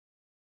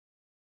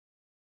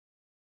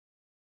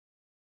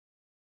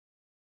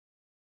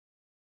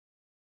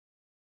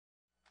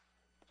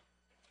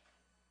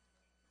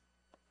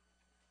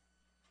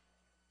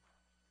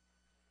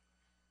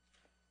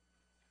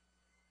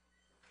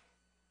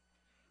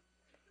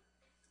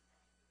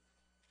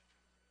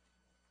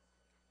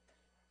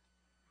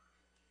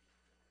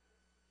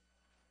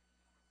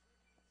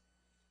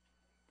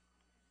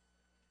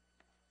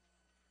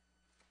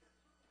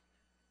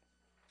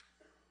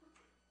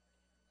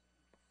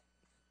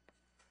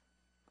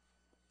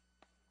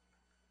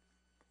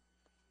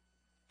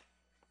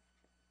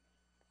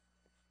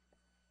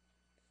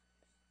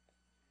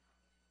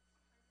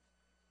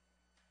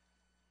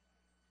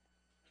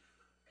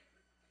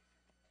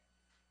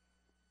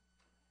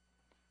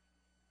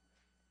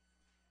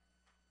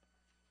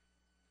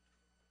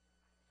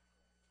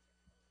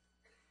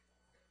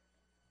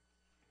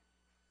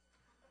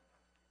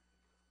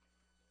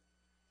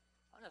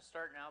to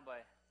start now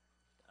by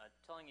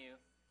telling you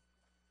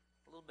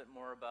a little bit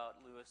more about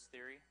Lewis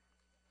theory.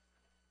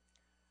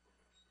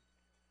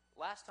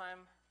 Last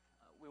time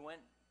we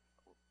went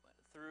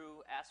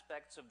through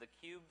aspects of the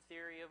cube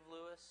theory of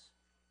Lewis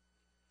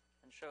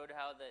and showed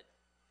how that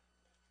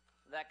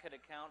could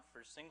account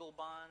for single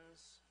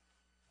bonds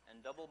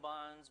and double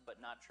bonds but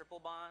not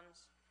triple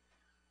bonds,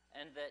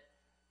 and that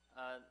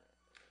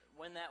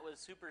when that was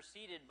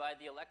superseded by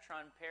the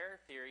electron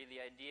pair theory,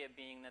 the idea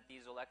being that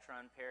these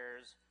electron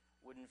pairs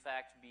would in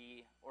fact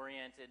be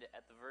oriented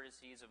at the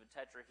vertices of a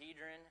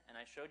tetrahedron, and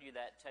I showed you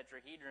that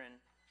tetrahedron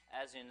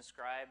as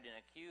inscribed in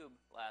a cube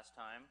last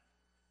time,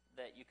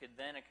 that you could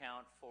then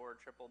account for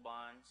triple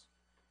bonds.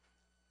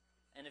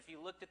 And if you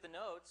looked at the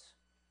notes,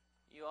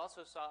 you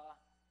also saw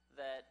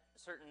that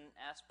certain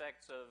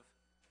aspects of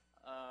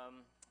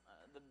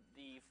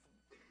the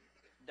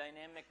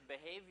dynamic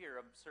behavior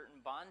of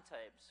certain bond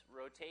types,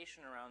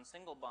 rotation around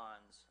single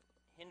bonds,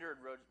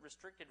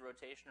 restricted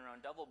rotation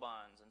around double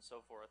bonds, and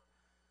so forth,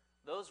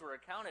 those were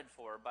accounted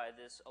for by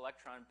this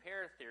electron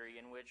pair theory,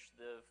 in which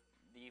the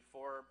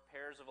four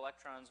pairs of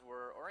electrons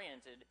were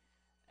oriented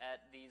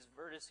at these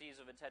vertices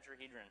of a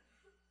tetrahedron.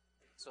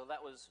 So that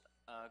was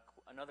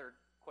another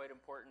quite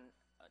important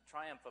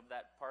triumph of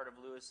that part of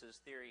Lewis's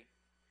theory.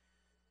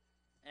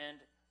 And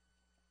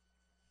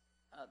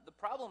the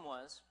problem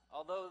was,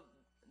 although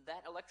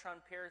that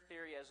electron pair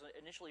theory, as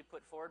initially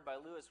put forward by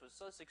Lewis, was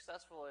so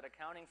successful at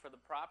accounting for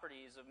the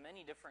properties of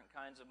many different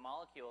kinds of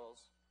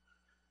molecules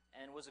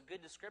and was a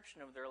good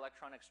description of their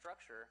electronic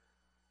structure,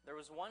 there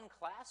was one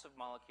class of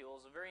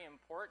molecules, a very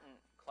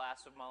important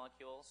class of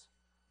molecules,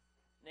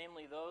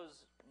 namely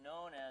those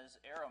known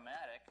as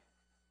aromatic.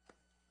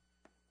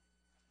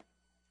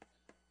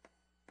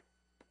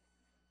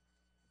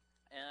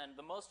 And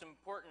the most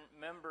important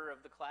member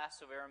of the class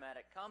of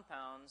aromatic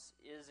compounds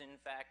is, in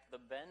fact, the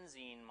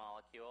benzene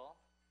molecule.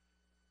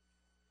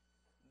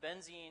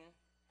 Benzene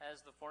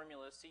has the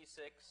formula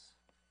C6H6,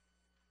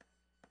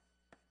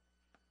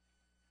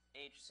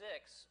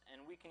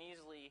 and we can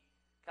easily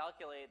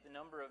calculate the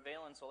number of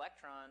valence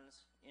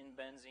electrons in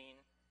benzene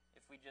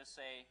if we just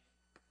say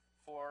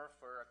 4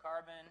 for a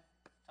carbon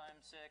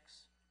times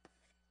 6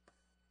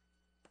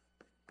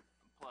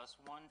 plus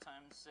 1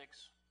 times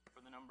 6 for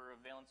the number of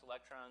valence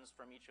electrons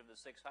from each of the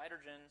 6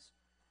 hydrogens,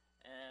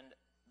 and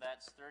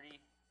that's 30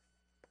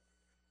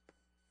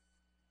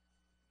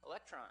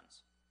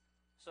 electrons.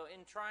 So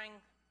in trying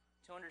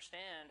to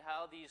understand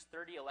how these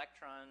 30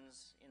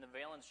 electrons in the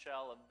valence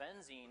shell of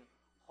benzene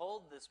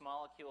hold this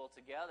molecule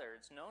together,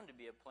 it's known to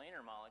be a planar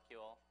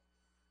molecule.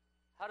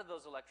 How do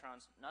those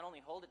electrons not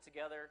only hold it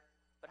together,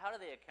 but how do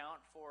they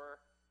account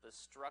for the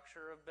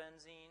structure of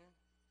benzene?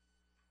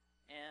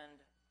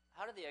 And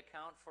how do they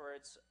account for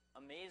its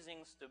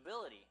amazing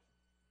stability?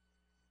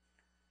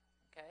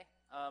 Okay?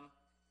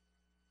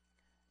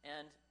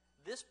 And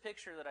this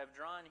picture that I've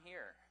drawn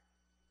here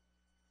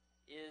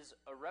is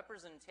a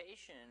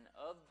representation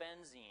of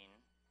benzene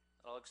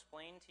that I'll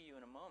explain to you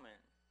in a moment.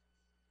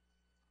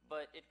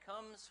 But it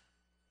comes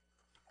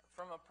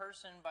from a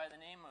person by the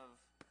name of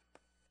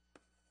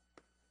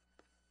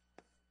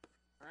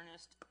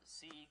Ernest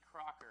C.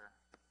 Crocker.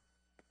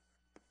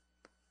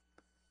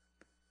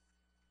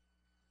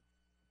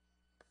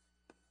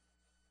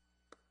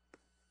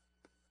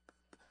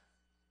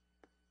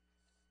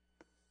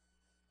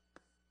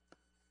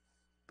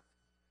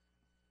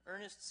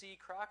 Ernest C.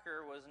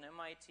 Crocker was an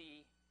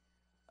MIT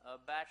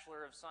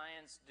Bachelor of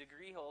Science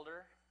degree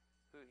holder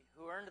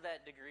who earned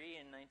that degree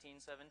in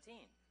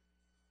 1917.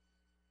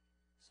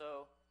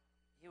 So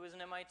he was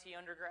an MIT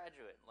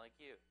undergraduate like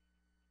you.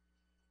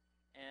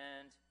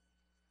 And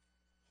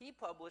he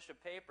published a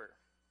paper.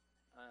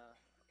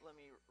 Let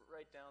me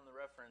write down the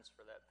reference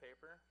for that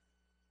paper.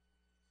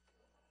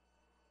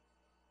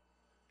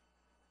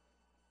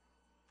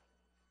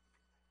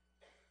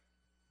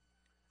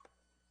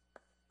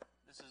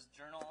 This is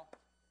Journal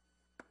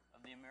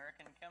of the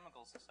American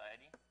Chemical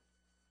Society,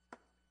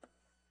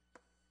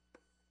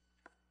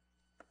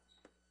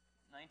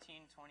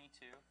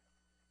 1922,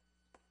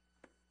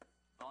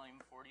 volume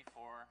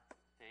 44,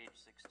 page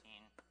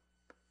 16,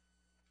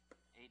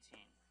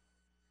 18.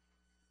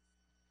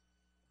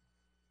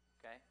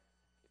 Okay?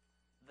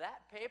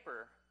 That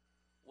paper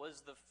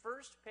was the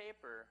first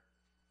paper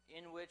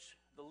in which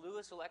the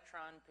Lewis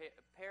electron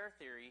pair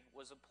theory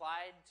was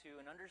applied to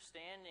an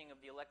understanding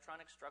of the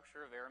electronic structure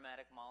of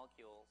aromatic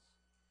molecules,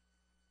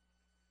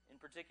 in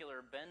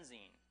particular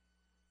benzene.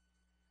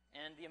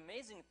 And the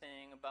amazing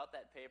thing about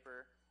that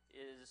paper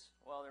is,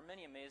 well, there are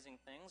many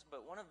amazing things,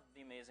 but one of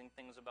the amazing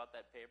things about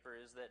that paper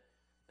is that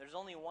there's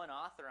only one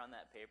author on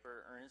that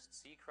paper, Ernest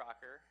C.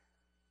 Crocker.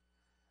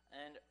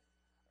 And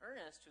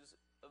Ernest, who's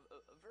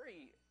a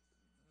very,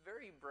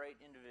 very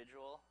bright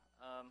individual,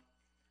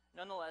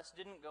 nonetheless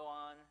didn't go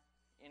on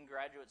in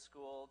graduate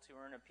school to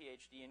earn a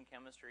PhD in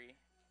chemistry.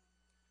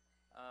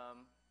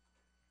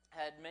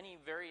 Had many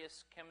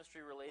various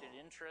chemistry-related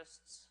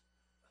interests.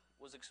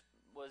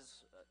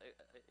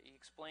 He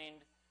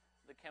explained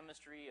the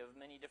chemistry of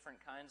many different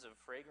kinds of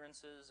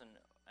fragrances and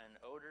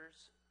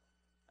odors.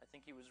 I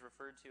think he was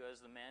referred to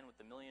as the man with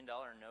the $1 million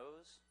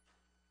nose.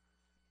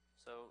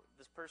 So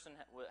this person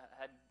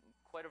had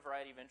quite a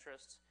variety of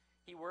interests.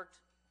 He worked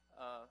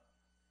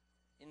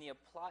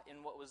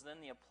in what was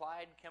then the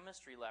Applied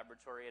Chemistry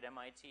Laboratory at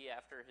MIT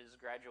after his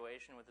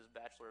graduation with his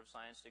Bachelor of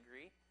Science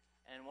degree.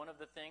 And one of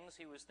the things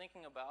he was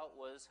thinking about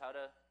was how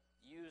to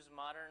use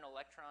modern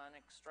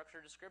electronic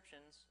structure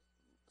descriptions,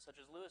 such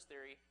as Lewis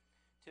theory,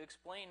 to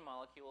explain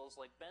molecules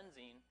like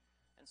benzene.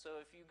 And so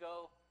if you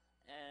go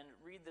and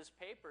read this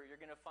paper, you're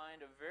going to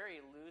find a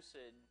very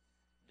lucid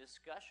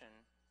discussion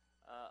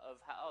of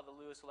how the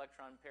Lewis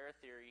electron pair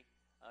theory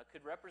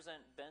could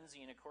represent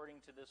benzene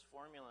according to this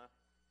formula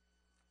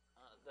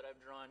that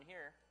I've drawn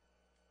here.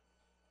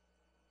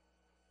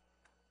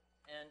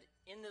 And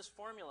in this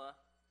formula,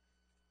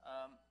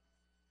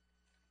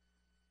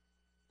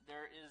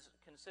 there is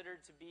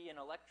considered to be an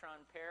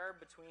electron pair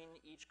between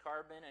each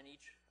carbon and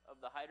each of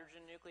the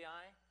hydrogen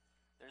nuclei.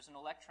 There's an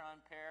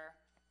electron pair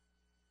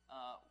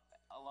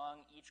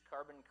along each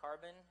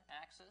carbon-carbon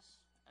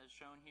axis, as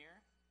shown here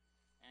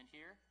and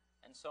here,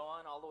 and so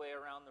on all the way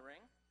around the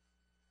ring.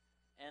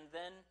 And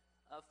then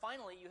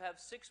finally, you have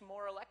 6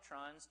 more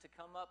electrons to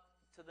come up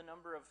to the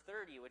number of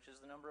 30, which is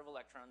the number of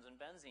electrons in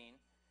benzene.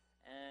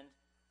 And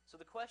so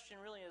the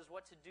question really is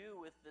what to do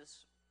with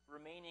this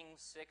remaining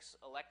 6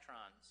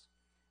 electrons.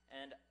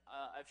 And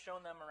I've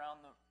shown them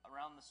around the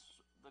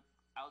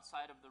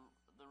outside of the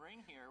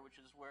ring here, which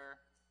is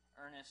where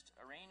Ernest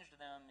arranged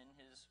them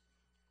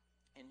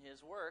in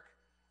his work.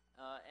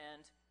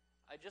 And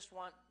I just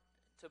want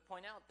to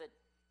point out that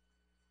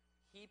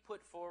he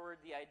put forward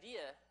the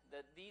idea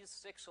that these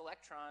 6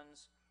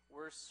 electrons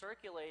were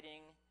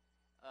circulating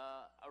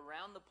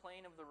around the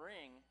plane of the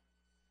ring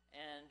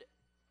and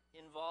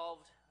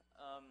involved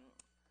a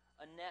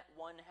net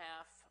 1/2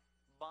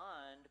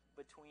 bond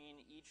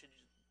between each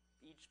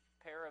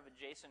pair of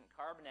adjacent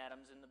carbon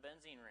atoms in the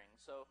benzene ring.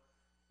 So,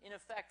 in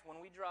effect,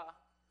 when we draw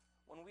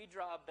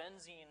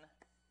benzene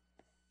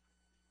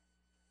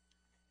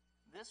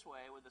this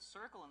way with a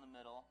circle in the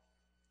middle,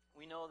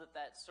 we know that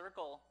that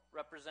circle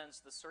represents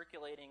the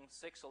circulating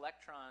 6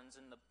 electrons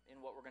in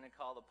what we're going to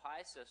call the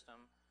pi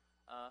system.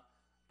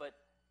 But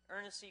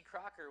Ernest C.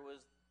 Crocker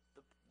was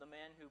the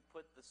man who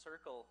put the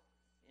circle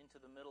into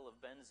the middle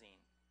of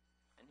benzene.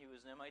 And he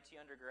was an MIT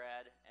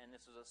undergrad, and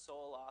this was a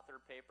sole author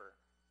paper.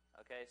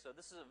 Okay, so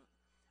this is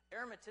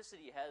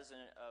aromaticity has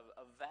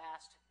a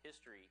vast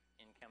history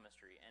in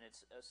chemistry, and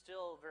it's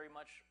still very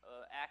much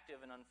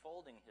active and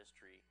unfolding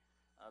history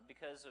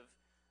because of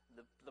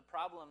the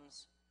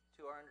problems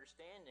to our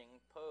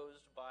understanding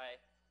posed by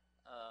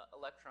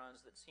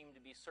electrons that seem to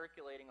be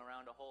circulating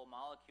around a whole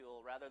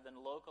molecule rather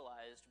than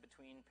localized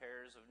between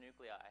pairs of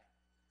nuclei.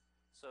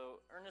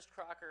 So Ernest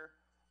Crocker,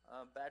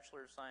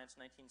 Bachelor of Science,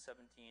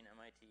 1917,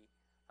 MIT,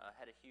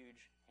 had a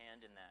huge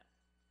hand in that.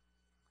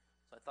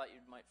 So I thought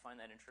you might find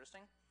that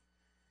interesting.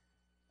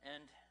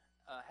 And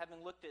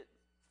having looked at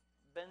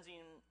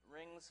benzene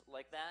rings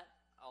like that,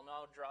 I'll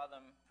now draw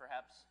them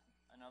perhaps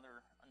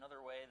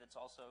another way that's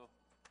also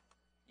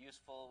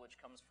useful, which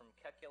comes from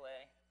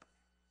Kekulé.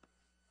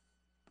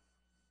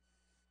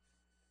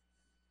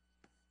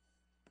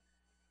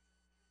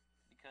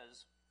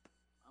 Because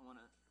I want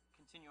to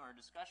continue our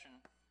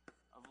discussion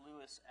of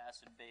Lewis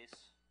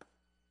acid-base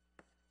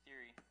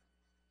theory.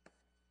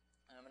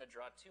 And I'm going to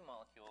draw 2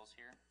 molecules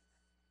here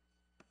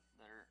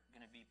that are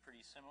going to be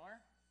pretty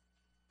similar.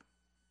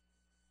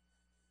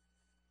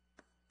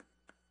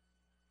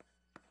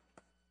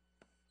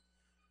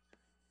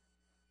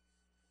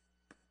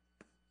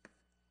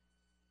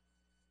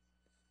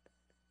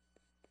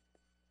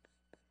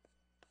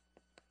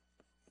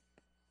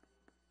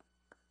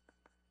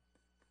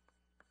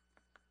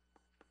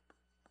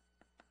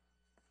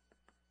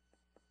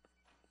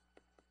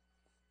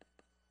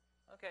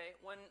 Okay,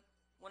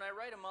 when I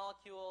write a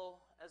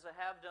molecule, as I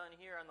have done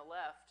here on the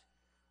left,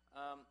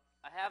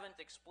 I haven't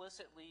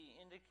explicitly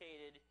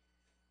indicated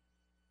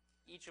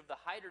each of the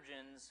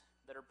hydrogens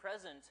that are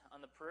present on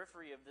the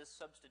periphery of this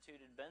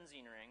substituted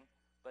benzene ring,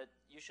 but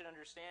you should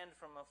understand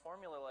from a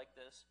formula like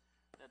this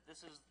that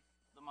this is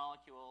the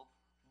molecule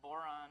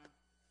boron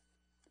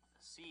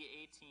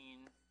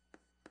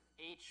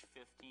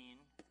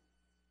C18H15,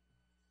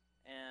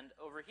 and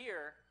over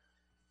here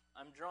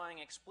I'm drawing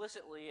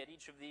explicitly at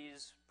each of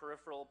these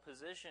peripheral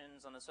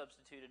positions on the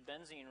substituted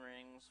benzene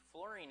rings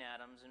fluorine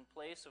atoms in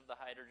place of the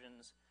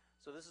hydrogens.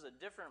 So this is a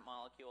different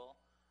molecule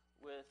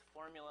with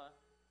formula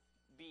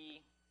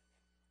B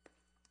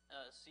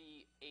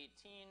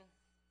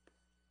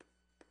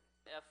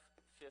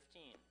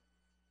C18F15.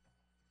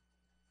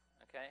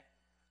 Okay?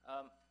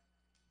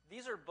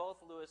 These are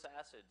both Lewis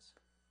acids.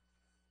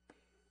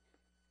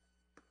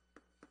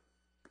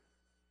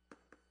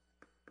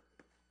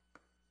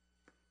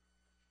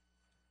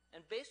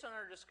 And based on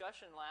our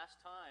discussion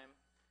last time,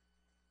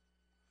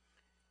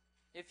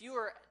 if you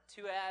were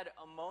to add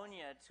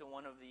ammonia to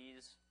one of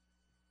these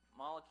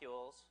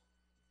molecules,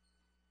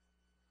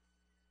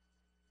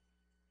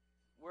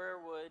 where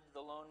would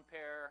the lone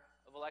pair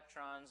of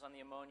electrons on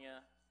the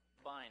ammonia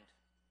bind?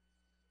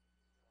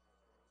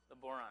 The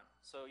boron.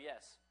 So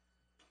yes,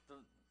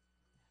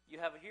 you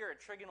have here a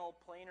trigonal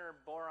planar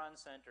boron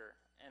center.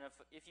 And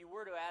if you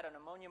were to add an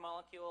ammonia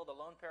molecule, the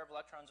lone pair of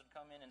electrons would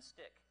come in and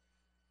stick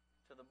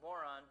to the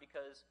boron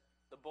because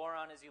the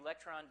boron is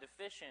electron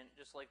deficient,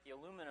 just like the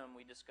aluminum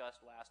we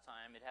discussed last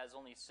time. It has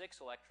only 6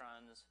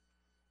 electrons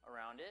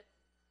around it,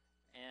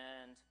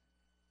 and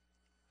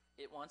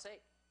it wants 8.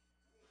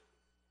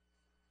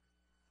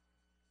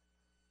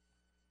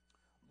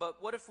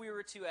 But what if we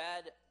were to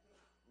add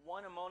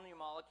one ammonia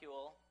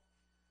molecule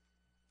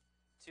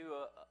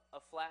to a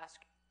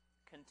flask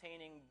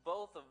containing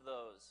both of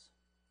those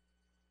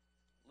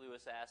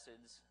Lewis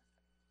acids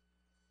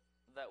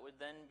that would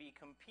then be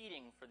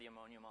competing for the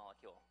ammonia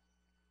molecule?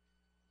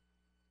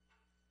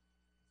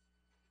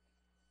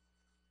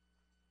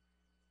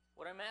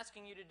 What I'm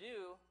asking you to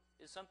do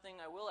is something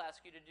I will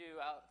ask you to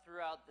do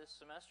throughout this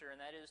semester, and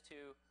that is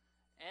to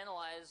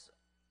analyze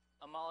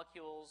a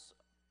molecule's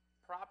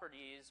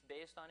properties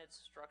based on its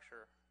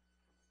structure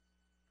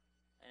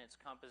and its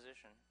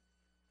composition.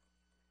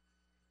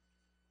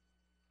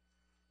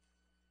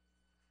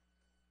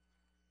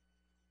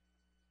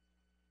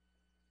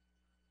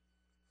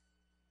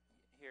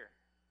 Here.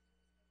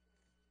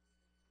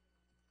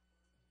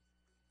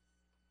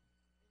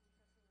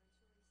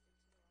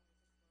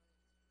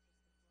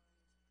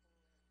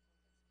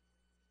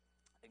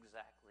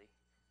 Exactly.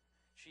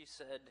 She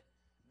said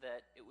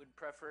that it would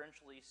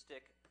preferentially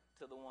stick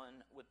to the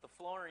one with the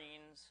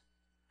fluorines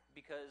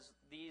because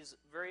these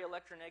very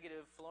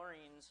electronegative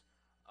fluorines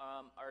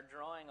are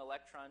drawing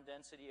electron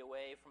density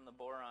away from the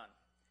boron.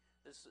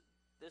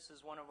 This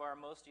is one of our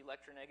most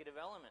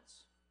electronegative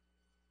elements.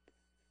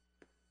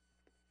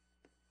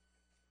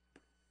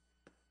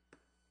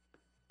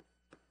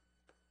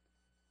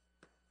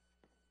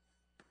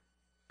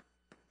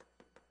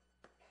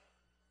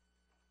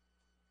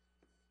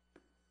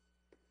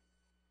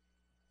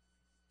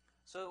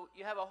 So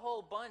you have a whole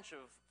bunch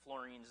of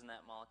fluorines in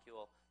that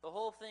molecule. The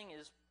whole thing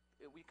is,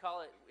 we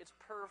call it, it's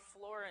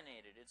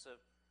perfluorinated. It's a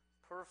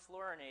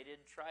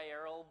perfluorinated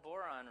triaryl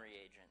boron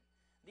reagent.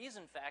 These,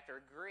 in fact,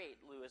 are great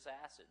Lewis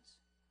acids,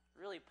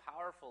 really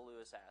powerful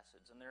Lewis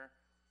acids, and they're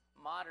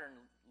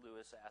modern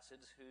Lewis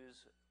acids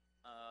whose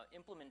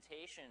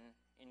implementation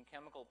in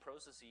chemical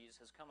processes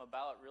has come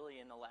about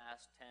really in the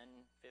last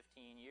 10,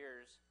 15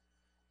 years.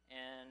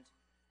 And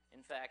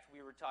in fact, we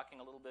were talking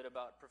a little bit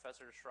about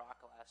Professor Schrock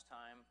last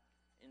time.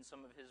 In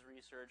some of his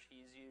research,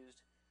 he's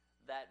used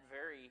that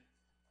very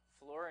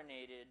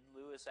fluorinated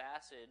Lewis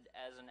acid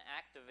as an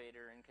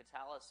activator in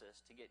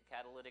catalysis to get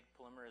catalytic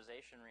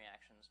polymerization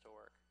reactions to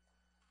work.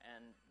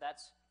 And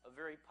that's a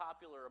very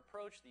popular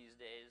approach these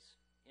days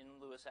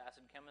in Lewis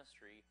acid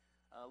chemistry.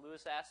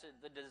 Lewis acid,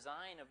 the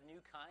design of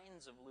new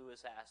kinds of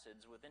Lewis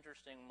acids with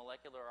interesting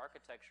molecular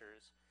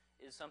architectures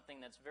is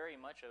something that's very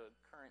much a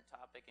current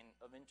topic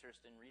of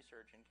interest in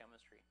research in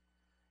chemistry.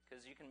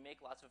 Because you can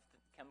make lots of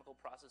chemical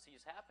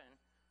processes happen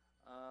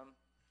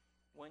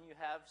when you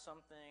have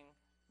something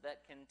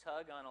that can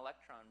tug on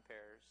electron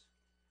pairs.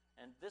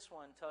 And this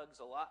one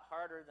tugs a lot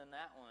harder than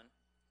that one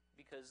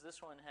because this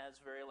one has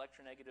very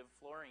electronegative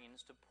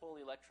fluorines to pull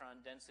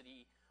electron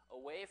density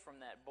away from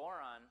that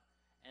boron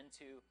and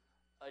to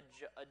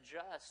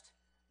adjust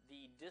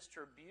the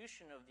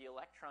distribution of the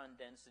electron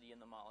density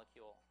in the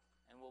molecule.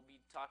 And we'll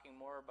be talking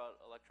more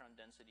about electron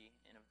density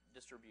in a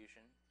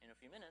distribution in a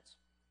few minutes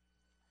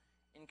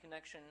in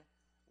connection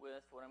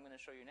with what I'm going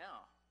to show you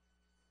now.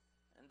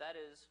 And that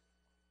is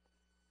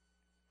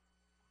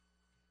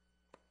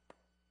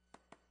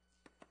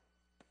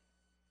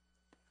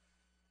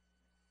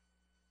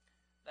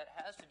that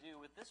has to do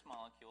with this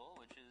molecule,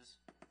 which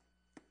is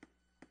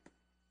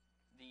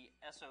the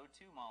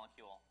SO2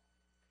 molecule.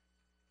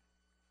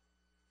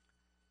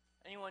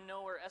 Anyone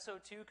know where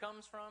SO2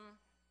 comes from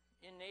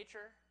in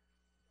nature?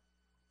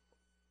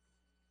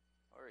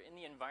 Or in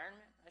the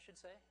environment, I should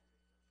say?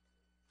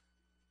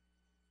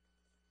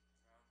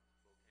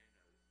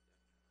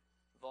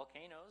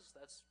 Volcanoes,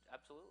 that's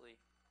absolutely,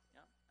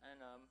 yeah.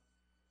 And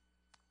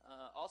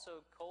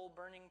also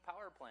coal-burning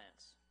power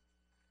plants.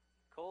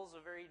 Coal's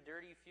a very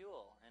dirty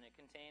fuel, and it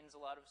contains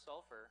a lot of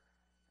sulfur.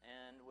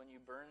 And when you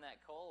burn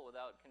that coal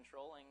without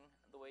controlling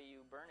the way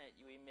you burn it,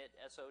 you emit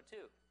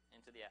SO2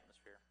 into the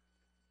atmosphere.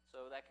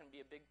 So that can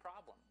be a big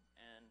problem,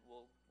 and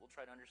we'll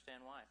try to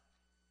understand why.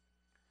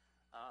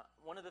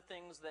 One of the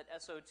things that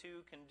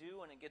SO2 can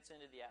do when it gets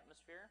into the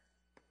atmosphere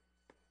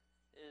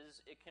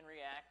is it can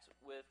react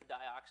with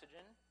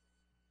dioxygen,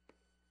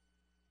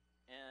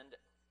 and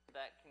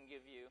that can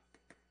give you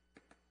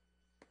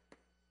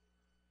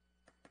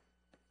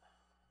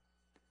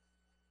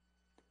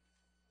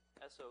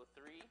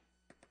SO3.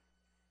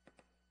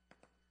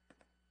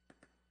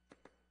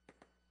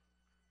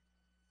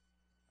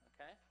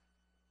 Okay?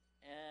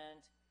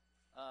 And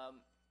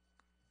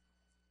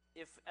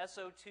if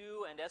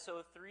SO2 and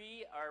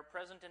SO3 are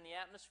present in the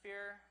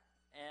atmosphere,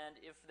 and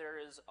if there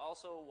is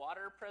also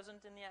water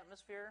present in the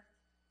atmosphere,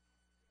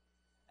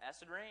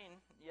 acid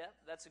rain, yep,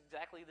 that's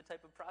exactly the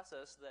type of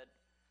process that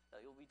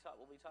we'll be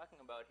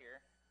talking about here.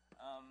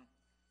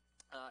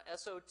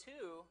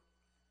 SO2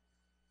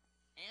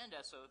 and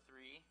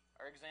SO3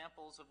 are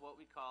examples of what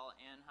we call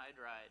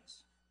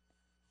anhydrides.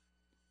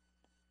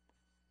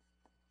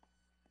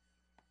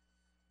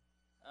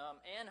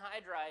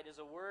 Anhydride is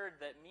a word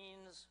that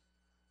means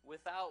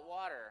without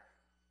water.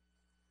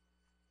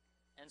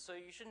 And so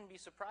you shouldn't be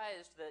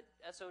surprised that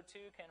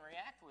SO2 can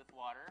react with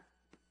water.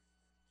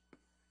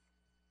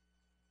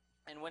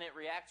 And when it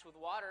reacts with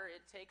water,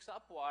 it takes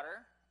up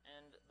water,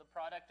 and the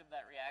product of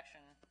that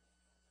reaction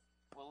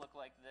will look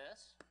like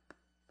this.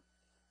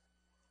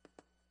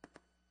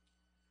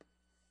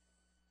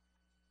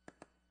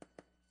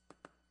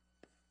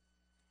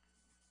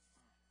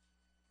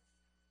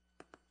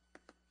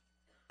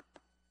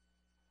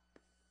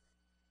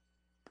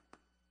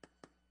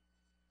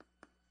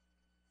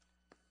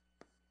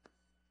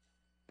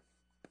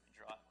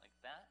 Draw it like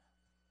that.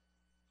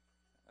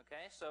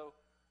 Okay, so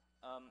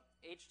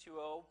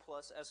H2O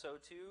plus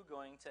SO2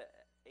 going to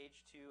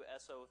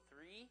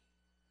H2SO3.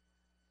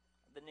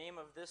 The name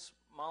of this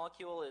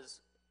molecule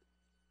is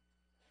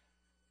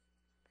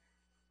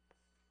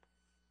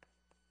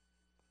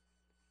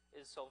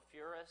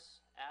sulfurous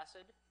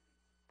acid.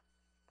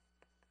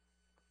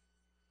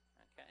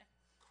 Okay,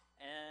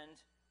 and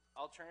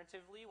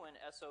alternatively, when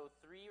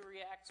SO3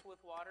 reacts with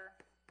water,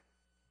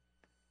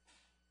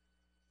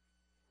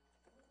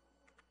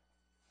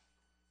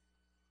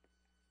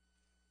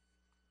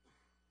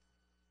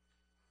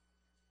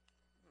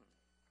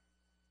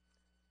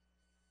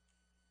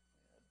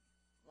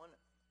 one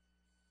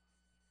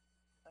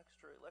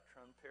extra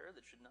electron pair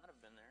that should not have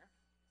been there.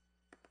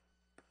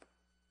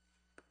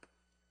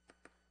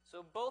 So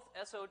both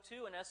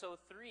SO2 and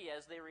SO3,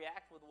 as they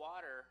react with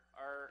water,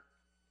 are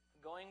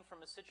going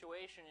from a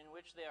situation in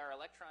which they are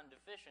electron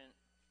deficient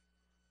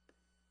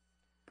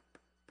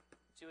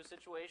to a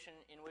situation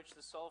in which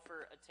the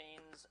sulfur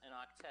attains an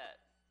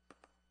octet.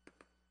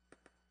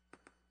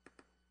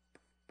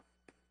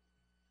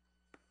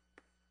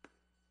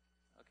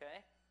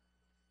 Okay?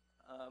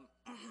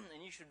 And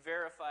you should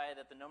verify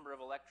that the number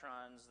of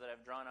electrons that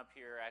I've drawn up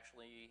here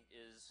actually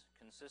is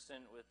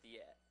consistent with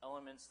the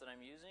elements that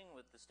I'm using,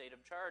 with the state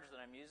of charge that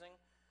I'm using.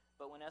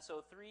 But when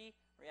SO3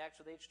 reacts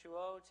with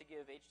H2O to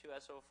give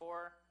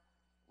H2SO4,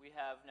 we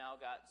have now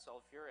got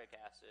sulfuric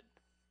acid.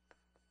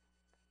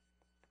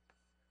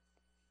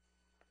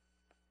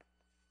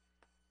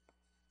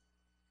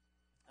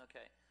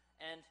 Okay,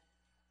 and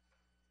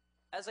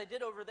as I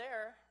did over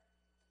there,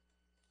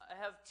 I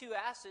have two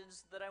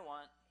acids that I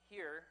want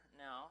here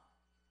now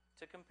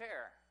to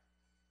compare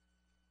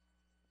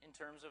in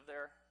terms of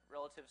their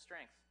relative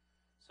strength.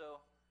 So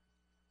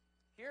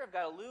here I've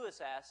got a Lewis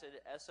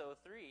acid,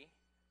 SO3,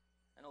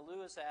 and a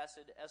Lewis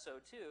acid,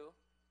 SO2,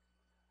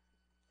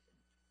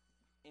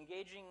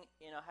 engaging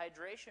in a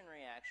hydration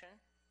reaction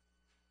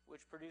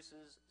which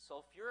produces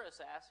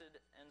sulfurous acid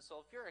and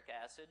sulfuric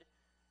acid.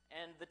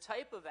 And the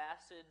type of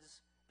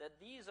acids that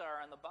these are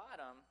on the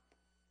bottom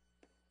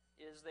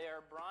is they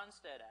are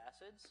Bronsted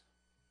acids.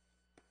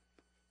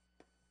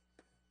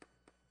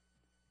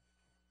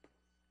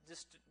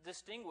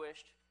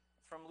 Distinguished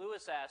from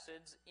Lewis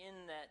acids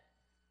in that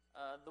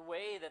the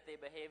way that they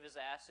behave as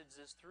acids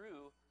is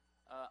through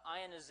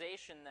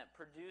ionization that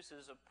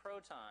produces a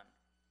proton.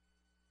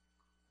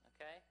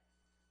 Okay,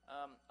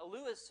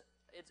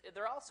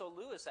 they're also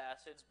Lewis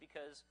acids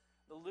because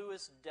the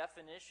Lewis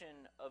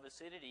definition of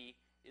acidity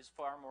is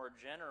far more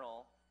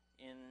general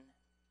in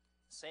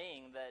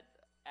saying that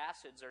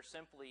acids are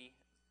simply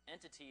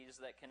entities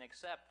that can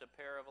accept a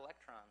pair of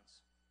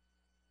electrons.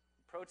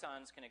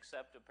 Protons can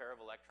accept a pair of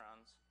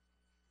electrons,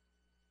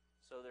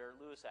 so they're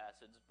Lewis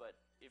acids. But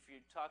if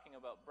you're talking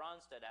about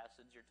Bronsted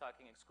acids, you're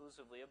talking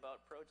exclusively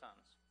about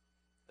protons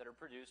that are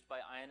produced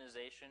by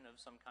ionization of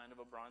some kind of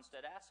a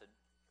Bronsted acid.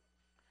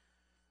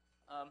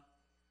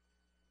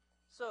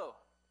 So,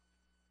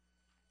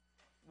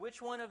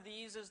 which one of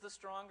these is the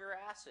stronger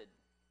acid?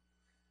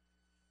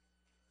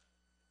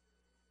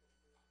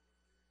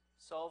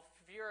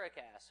 Sulfuric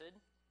acid.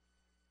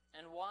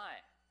 And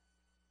why?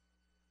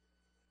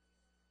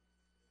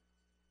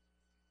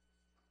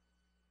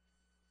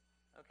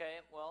 Okay,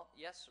 well,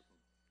 yes,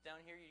 down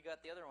here you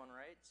got the other one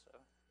right, so.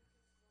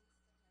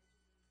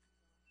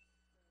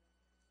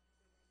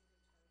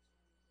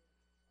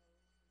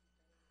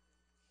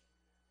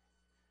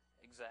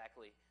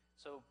 Exactly.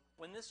 So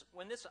when this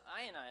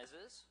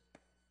ionizes,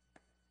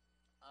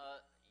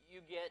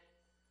 you get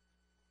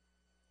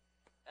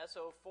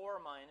SO4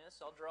 minus.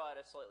 I'll draw it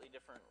a slightly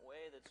different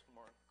way that's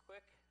more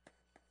quick.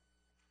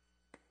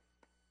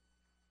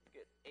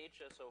 You get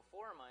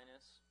HSO4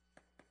 minus.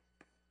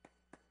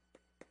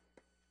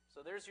 So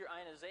there's your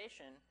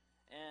ionization,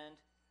 and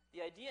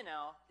the idea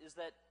now is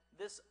that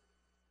this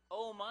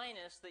O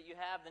minus that you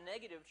have, the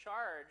negative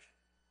charge,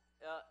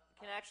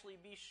 can actually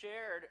be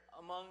shared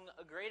among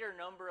a greater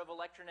number of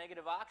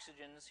electronegative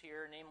oxygens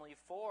here, namely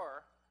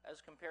 4, as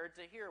compared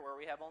to here, where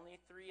we have only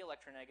 3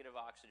 electronegative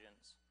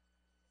oxygens.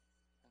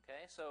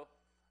 Okay, so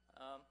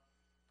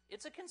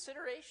it's a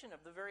consideration of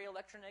the very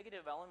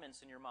electronegative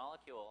elements in your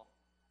molecule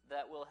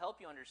that will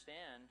help you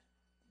understand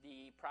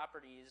the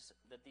properties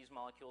that these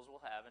molecules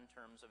will have in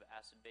terms of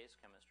acid-base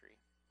chemistry.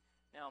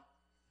 Now,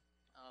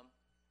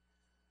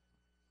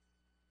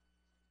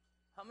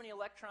 how many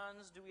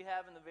electrons do we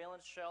have in the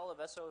valence shell of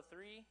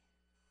SO3?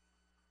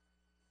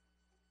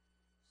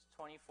 It's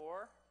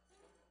 24.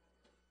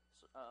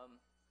 So,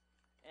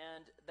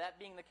 and that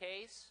being the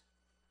case,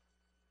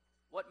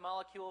 what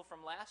molecule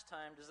from last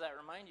time does that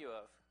remind you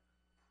of?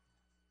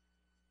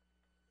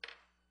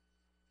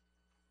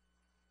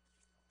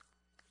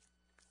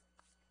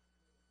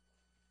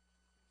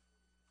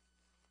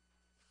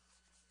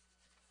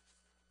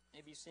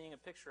 Maybe seeing a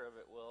picture of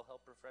it will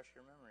help refresh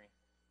your memory.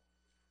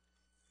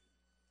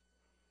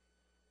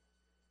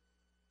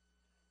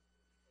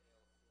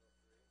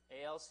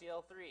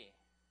 AlCl3.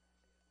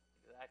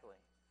 Exactly.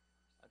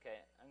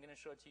 Okay, I'm going to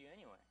show it to you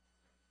anyway.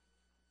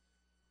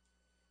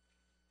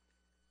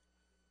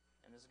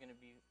 And this is going to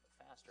be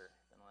faster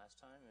than last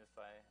time if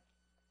I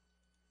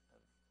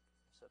have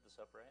set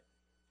this up right.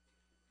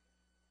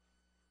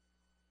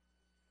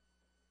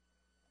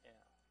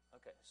 Yeah.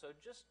 Okay, so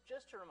just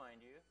to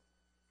remind you,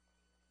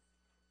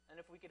 and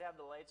if we could have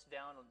the lights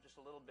down just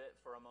a little bit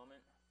for a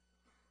moment.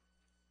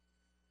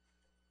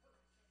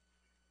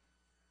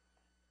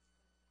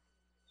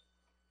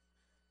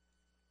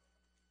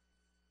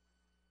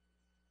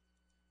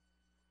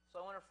 So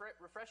I want to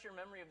refresh your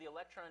memory of the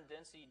electron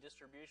density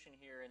distribution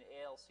here in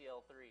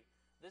AlCl3.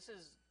 This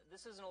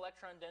is an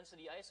electron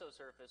density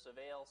isosurface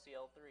of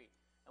AlCl3.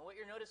 And what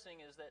you're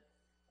noticing is that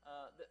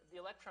the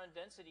electron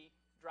density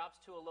drops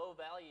to a low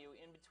value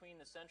in between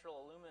the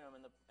central aluminum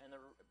and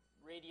the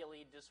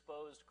radially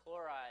disposed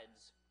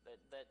chlorides,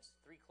 that's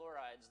 3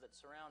 chlorides that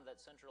surround that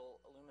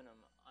central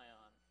aluminum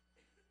ion.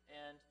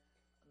 And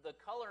the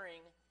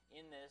coloring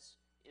in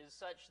this is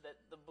such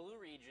that the blue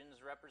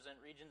regions represent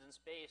regions in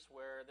space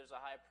where there's a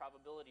high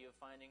probability of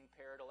finding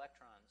paired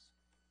electrons.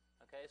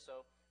 Okay,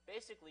 so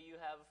basically you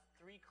have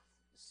 3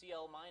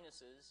 Cl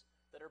minuses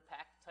that are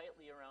packed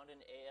tightly around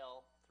an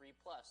Al3+.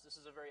 This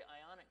is a very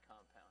ionic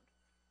compound.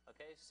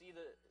 Okay, see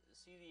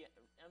the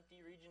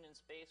empty region in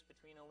space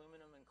between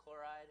aluminum and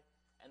chloride,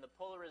 and the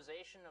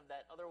polarization of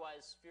that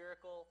otherwise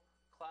spherical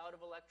cloud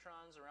of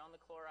electrons around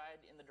the chloride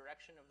in the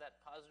direction of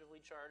that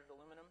positively charged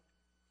aluminum.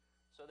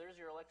 So there's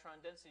your electron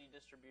density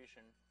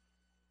distribution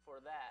for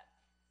that.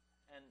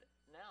 And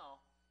now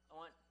I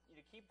want you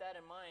to keep that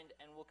in mind,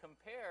 and we'll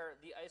compare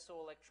the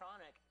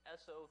isoelectronic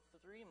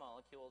SO3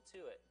 molecule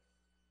to it.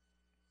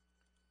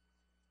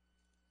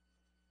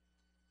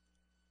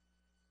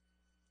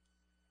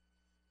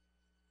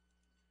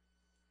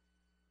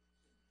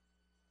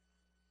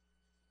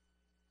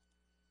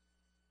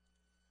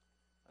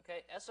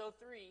 Okay,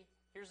 SO3,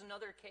 here's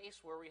another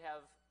case where we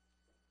have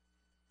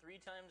 3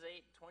 times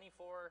 8,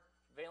 24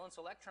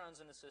 valence electrons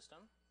in the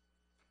system.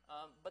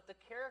 But the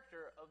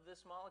character of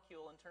this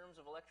molecule in terms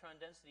of electron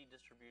density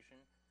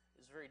distribution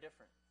is very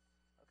different.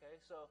 Okay,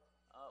 so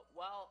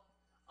while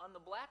on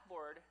the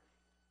blackboard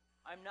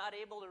I'm not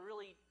able to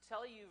really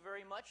tell you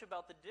very much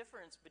about the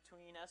difference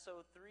between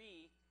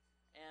SO3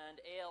 and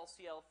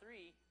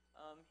AlCl3,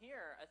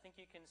 here I think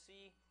you can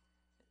see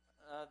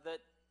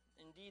that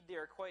indeed they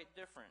are quite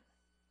different.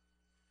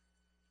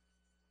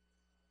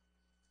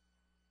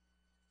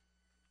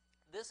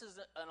 This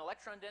is an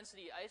electron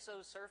density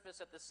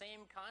isosurface at the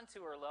same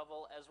contour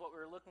level as what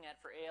we were looking at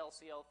for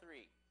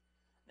AlCl3.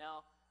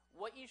 Now,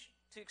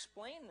 to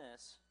explain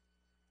this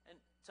and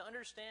to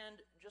understand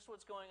just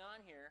what's going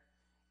on here,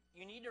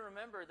 you need to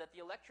remember that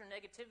the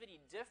electronegativity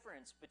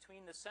difference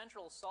between the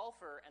central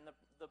sulfur and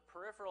the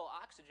peripheral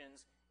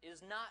oxygens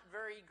is not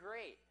very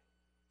great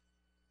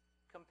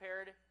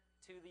compared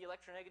to the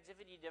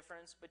electronegativity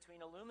difference between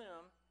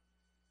aluminum,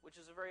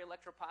 which is a very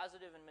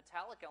electropositive and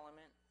metallic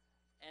element,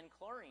 and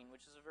chlorine,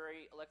 which is a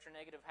very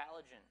electronegative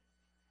halogen.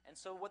 And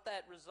so what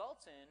that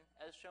results in,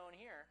 as shown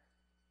here,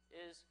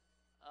 is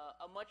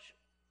a much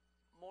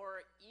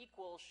more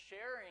equal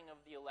sharing of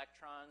the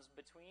electrons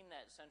between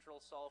that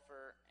central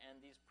sulfur and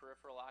these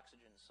peripheral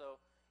oxygens.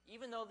 So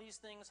even though these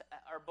things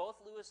are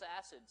both Lewis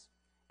acids,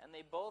 and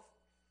they both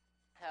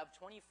have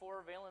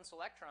 24 valence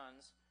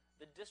electrons,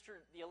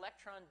 the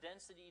electron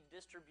density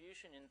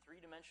distribution in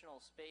 3-dimensional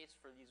space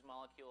for these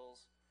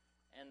molecules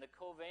and the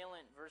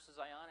covalent versus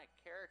ionic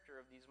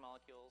character of these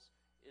molecules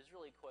is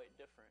really quite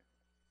different.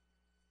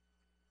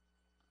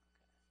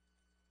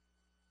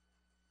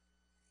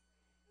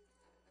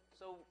 Okay.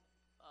 So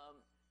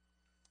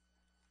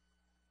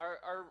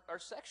our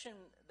section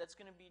that's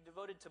going to be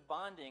devoted to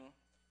bonding,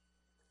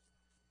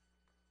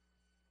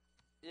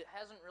 it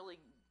hasn't really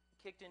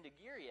kicked into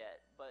gear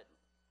yet, but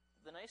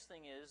the nice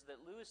thing is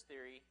that Lewis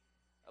theory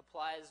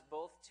applies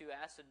both to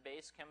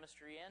acid-base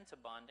chemistry and to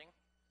bonding.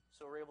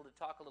 So we're able to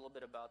talk a little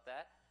bit about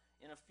that.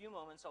 In a few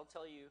moments, I'll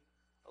tell you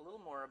a little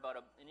more about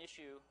an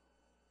issue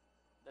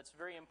that's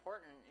very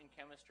important in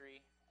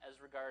chemistry as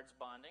regards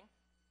bonding.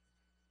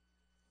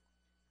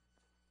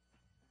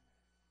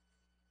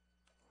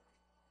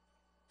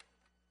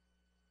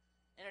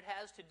 And it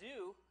has to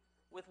do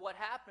with what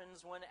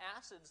happens when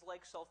acids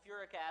like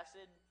sulfuric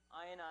acid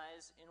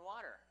ionize in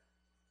water.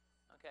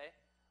 Okay?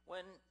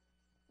 When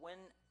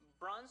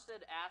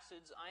Bronsted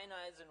acids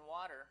ionize in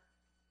water,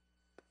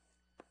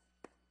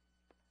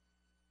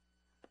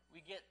 we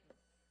get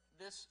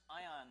this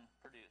ion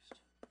produced.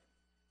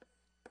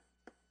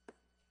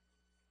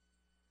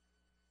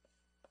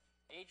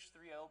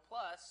 H3O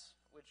plus,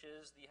 which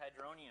is the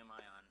hydronium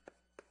ion.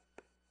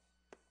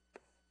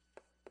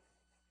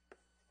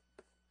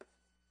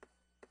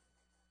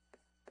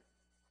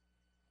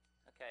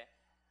 Okay,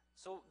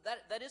 so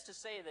that is to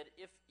say that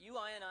if you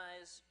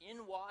ionize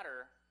in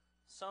water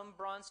some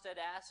Bronsted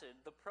acid,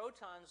 the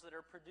protons that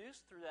are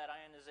produced through that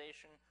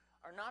ionization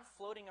are not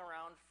floating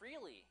around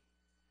freely,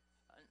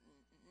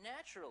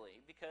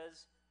 naturally,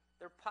 because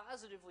they're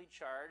positively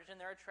charged and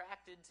they're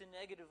attracted to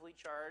negatively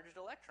charged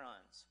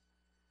electrons.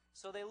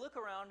 So they look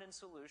around in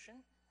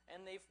solution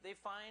and they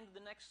find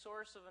the next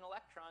source of an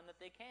electron that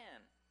they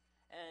can.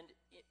 And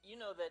you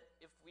know that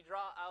if we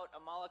draw out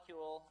a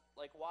molecule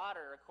like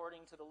water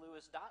according to the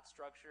Lewis dot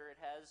structure,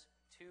 it has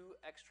 2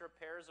 extra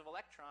pairs of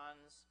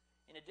electrons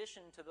in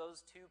addition to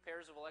those 2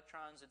 pairs of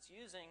electrons it's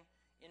using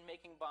in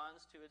making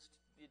bonds to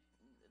the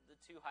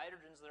 2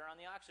 hydrogens that are on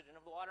the oxygen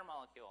of the water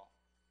molecule.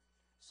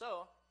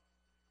 So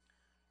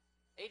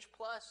H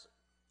plus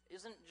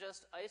isn't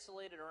just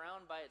isolated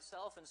around by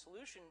itself in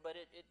solution, but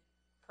it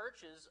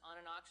perches on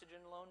an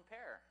oxygen lone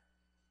pair.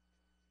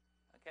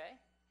 Okay?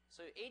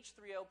 So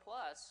H3O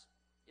plus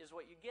is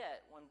what you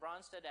get when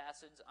Bronsted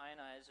acids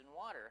ionize in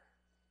water.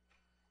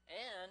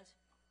 And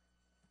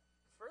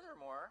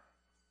furthermore,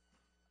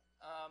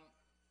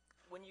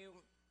 when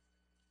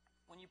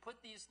you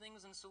put these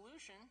things in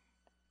solution,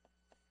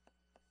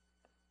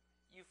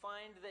 you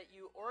find that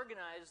you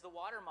organize the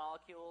water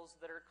molecules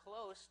that are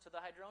close to the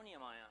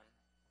hydronium ion.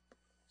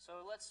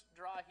 So let's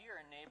draw here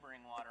a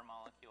neighboring water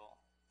molecule.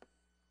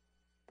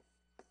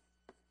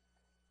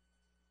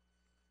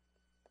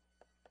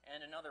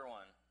 And another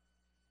one.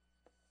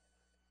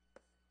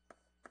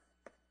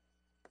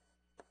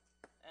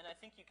 And I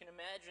think you can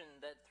imagine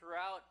that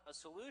throughout a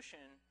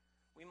solution,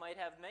 we might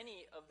have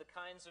many of the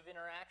kinds of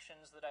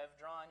interactions that I've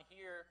drawn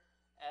here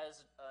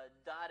as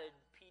dotted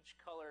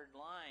peach-colored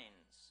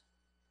lines.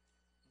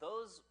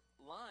 Those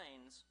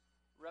lines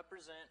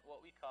represent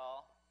what we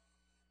call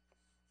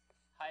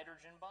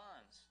hydrogen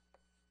bonds.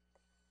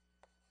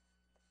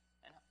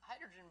 And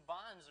hydrogen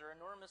bonds are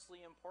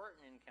enormously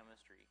important in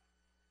chemistry.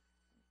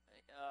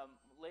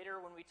 Later,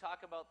 when we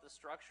talk about the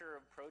structure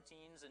of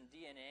proteins and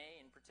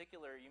DNA in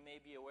particular, you may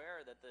be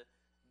aware that the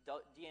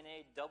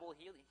DNA double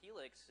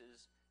helix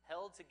is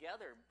held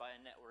together by a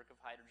network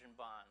of hydrogen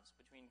bonds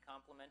between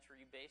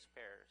complementary base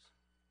pairs.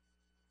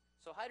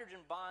 So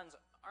hydrogen bonds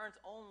aren't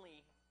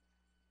only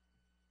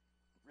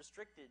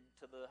restricted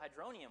to the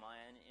hydronium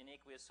ion in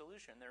aqueous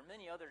solution. There are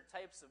many other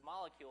types of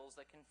molecules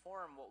that can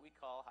form what we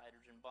call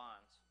hydrogen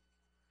bonds.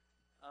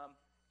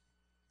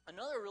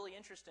 Another really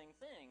interesting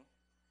thing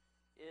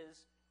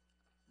is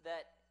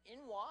that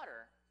in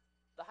water,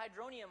 the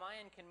hydronium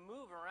ion can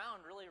move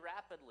around really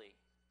rapidly,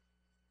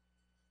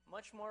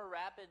 much more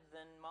rapid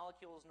than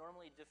molecules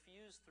normally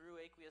diffuse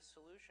through aqueous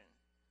solution.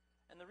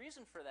 And the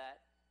reason for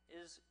that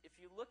is if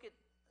you look at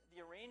the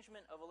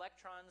arrangement of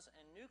electrons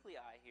and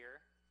nuclei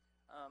here,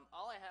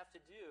 all I have to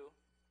do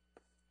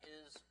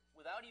is,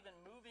 without even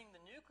moving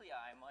the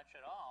nuclei much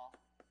at all,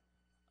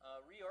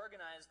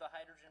 reorganize the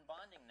hydrogen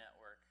bonding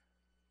network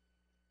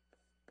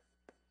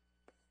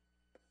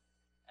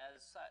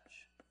as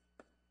such.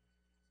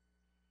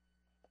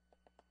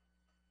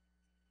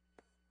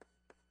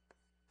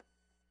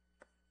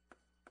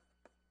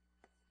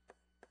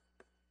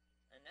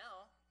 And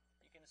now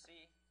you can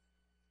see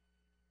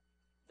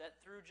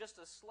that through just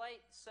a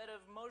slight set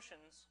of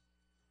motions,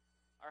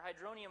 our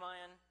hydronium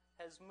ion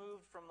has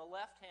moved from the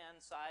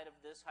left-hand side of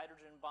this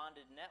hydrogen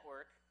bonded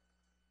network,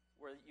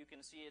 where you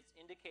can see it's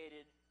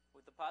indicated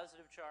with the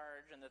positive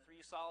charge and the 3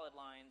 solid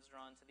lines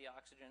drawn to the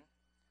oxygen,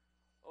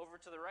 over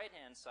to the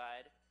right-hand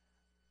side.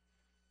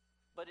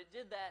 But it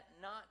did that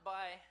not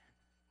by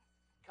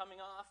coming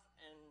off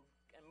and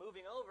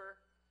moving over,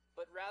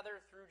 but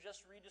rather through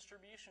just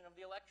redistribution of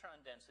the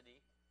electron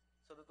density,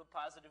 so that the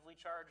positively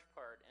charged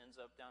part ends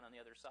up down on the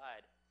other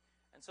side.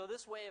 And so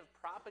this way of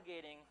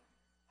propagating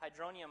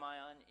hydronium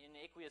ion in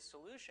aqueous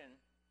solution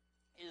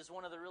is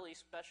one of the really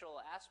special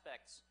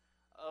aspects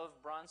of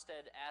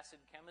Bronsted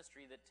acid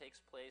chemistry that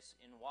takes place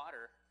in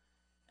water.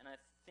 And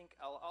I think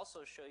I'll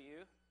also show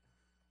you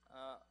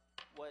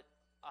what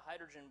a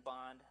hydrogen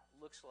bond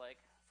looks like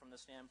from the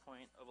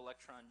standpoint of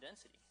electron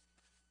density.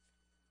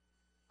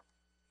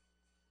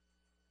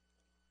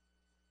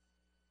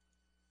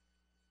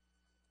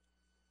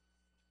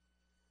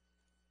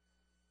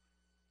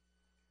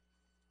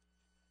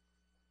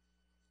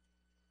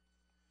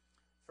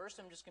 First,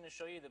 I'm just going to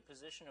show you the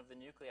position of the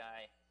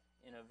nuclei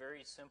in a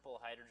very simple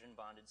hydrogen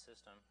bonded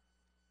system.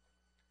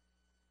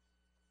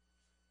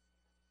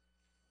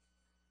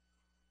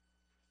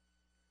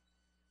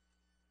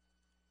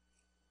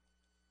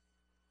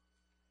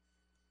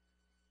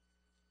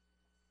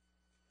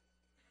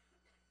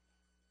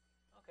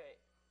 Okay,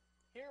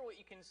 here what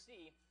you can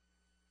see,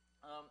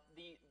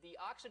 the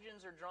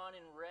oxygens are drawn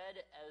in red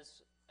as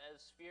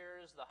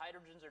spheres, the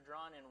hydrogens are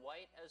drawn in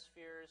white as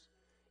spheres.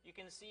 You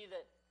can see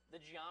that the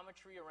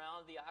geometry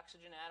around the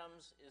oxygen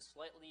atoms is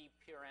slightly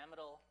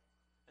pyramidal,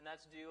 and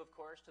that's due, of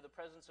course, to the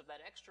presence of that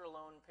extra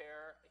lone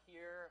pair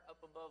here up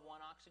above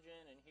one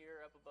oxygen and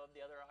here up above the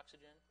other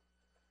oxygen.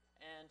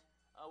 And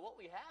what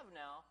we have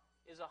now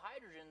is a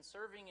hydrogen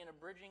serving in a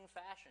bridging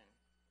fashion.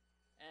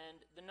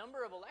 And the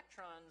number of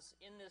electrons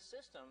in this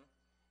system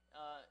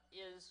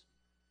is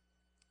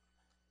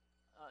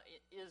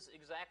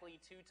exactly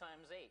 2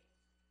 times 8.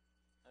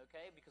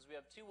 Okay, because we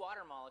have 2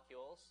 water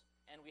molecules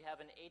and we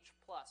have an H+.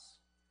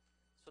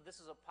 So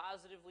this is a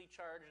positively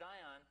charged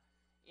ion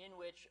in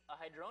which a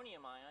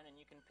hydronium ion, and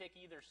you can pick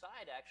either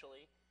side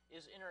actually,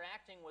 is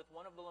interacting with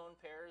one of the lone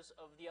pairs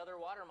of the other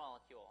water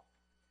molecule.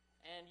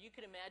 And you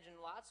can imagine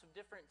lots of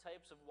different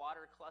types of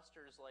water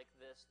clusters like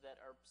this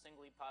that are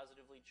singly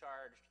positively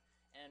charged.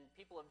 And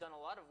people have done a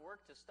lot of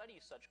work to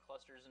study such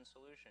clusters in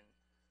solution.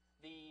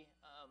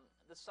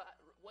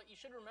 What you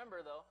should remember,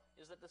 though,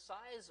 is that the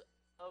size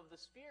of the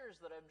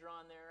spheres that I've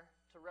drawn there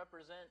to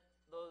represent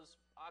those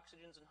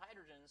oxygens and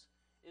hydrogens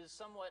is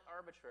somewhat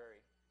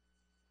arbitrary.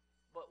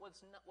 But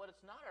what's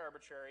not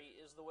arbitrary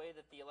is the way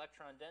that the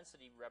electron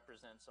density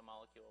represents a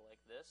molecule like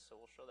this. So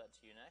we'll show that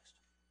to you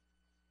next.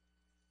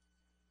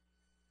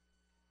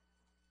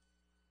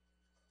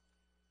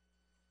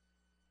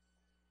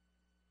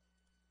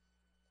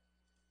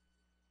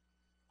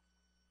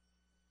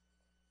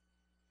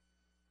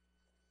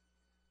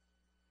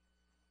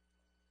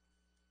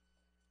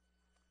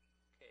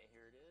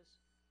 Here it is.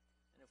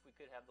 And if we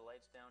could have the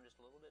lights down just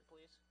a little bit,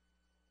 please,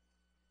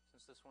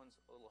 since this one's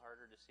a little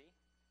harder to see.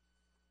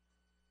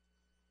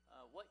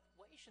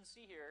 What you should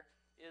see here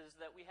is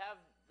that we have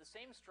the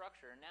same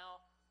structure.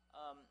 Now,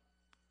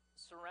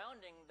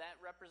 surrounding that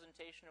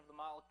representation of the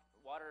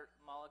water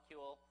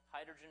molecule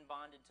hydrogen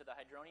bonded to the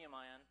hydronium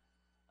ion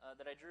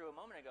that I drew a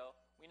moment ago,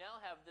 we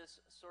now have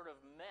this sort of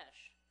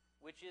mesh,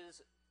 which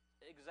is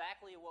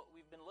exactly what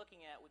we've been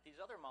looking at with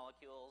these other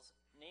molecules,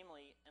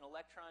 namely an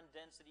electron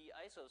density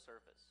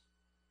isosurface.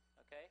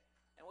 Okay?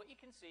 And what you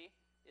can see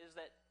is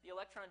that the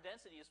electron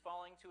density is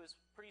falling to a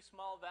pretty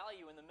small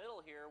value in the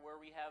middle here, where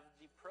we have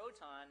the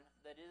proton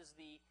that is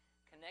the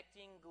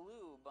connecting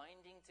glue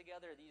binding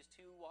together these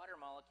 2 water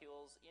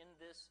molecules in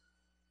this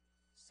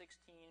 16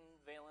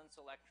 valence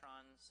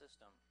electron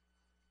system.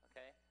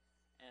 Okay?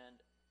 And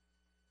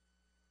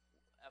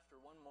after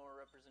one more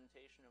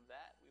representation of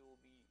that, we will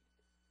be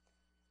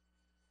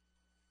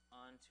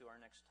on to our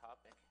next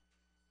topic.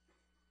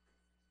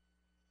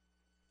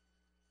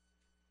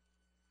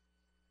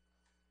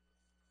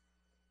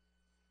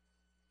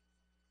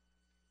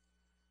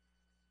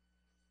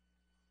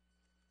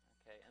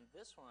 Okay, and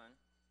this one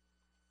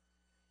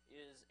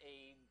is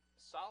a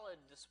solid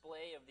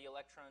display of the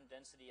electron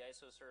density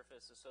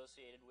isosurface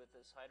associated with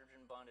this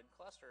hydrogen bonded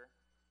cluster,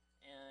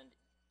 and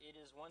it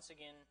is once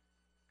again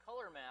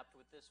color mapped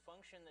with this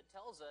function that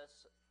tells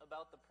us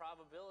about the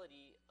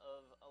probability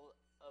of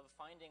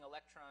finding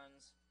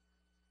electrons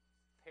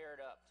paired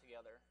up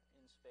together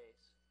in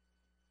space.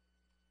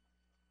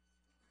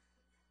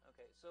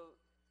 Okay, so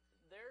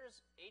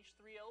there's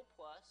H3O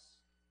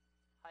plus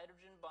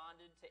hydrogen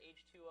bonded to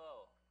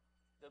H2O.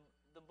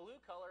 The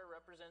blue color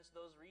represents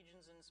those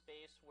regions in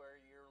space where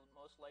you're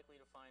most likely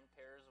to find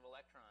pairs of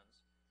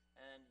electrons.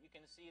 And you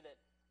can see that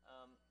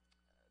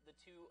the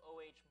 2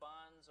 OH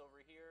bonds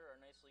over here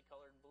are nicely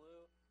colored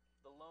blue.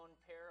 The lone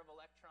pair of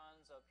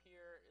electrons up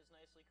here is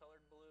nicely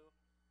colored blue.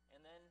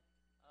 And then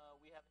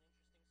we have an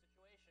interesting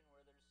situation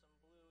where there's some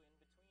blue in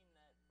between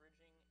that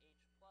bridging H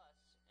plus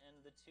and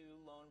the 2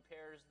 lone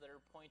pairs that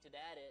are pointed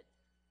at it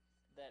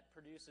that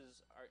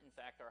produces, in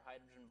fact, our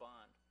hydrogen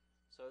bond.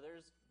 So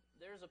there's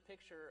a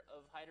picture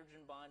of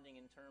hydrogen bonding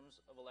in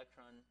terms of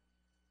electron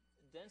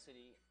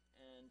density,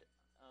 and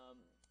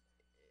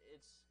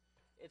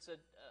it's a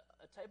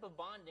type of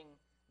bonding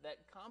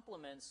that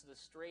complements the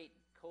straight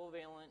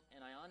covalent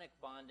and ionic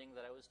bonding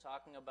that I was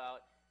talking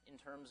about in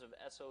terms of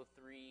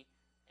SO3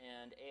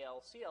 and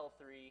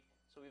AlCl3.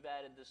 So we've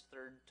added this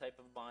third type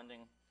of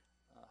bonding,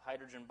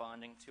 hydrogen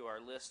bonding, to our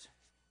list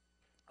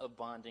of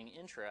bonding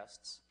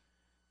interests.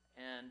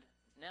 And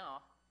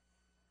now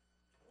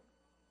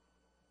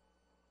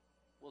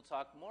we'll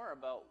talk more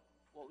about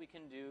what we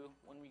can do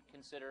when we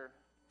consider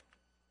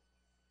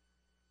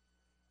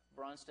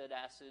Bronsted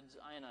acids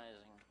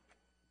ionizing.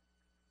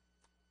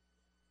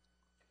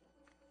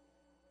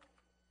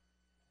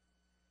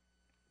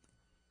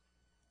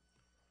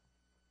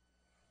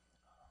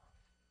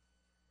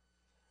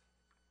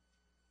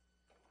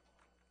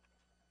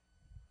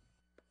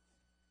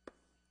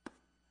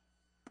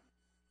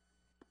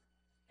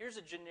 Here's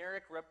a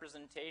generic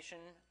representation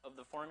of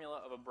the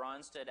formula of a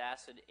Bronsted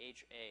acid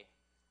HA.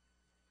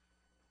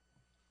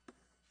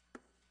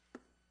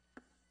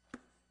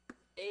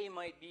 A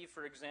might be,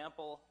 for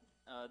example,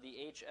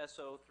 the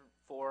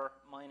HSO4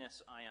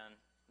 minus ion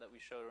that we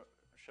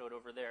showed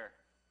over there.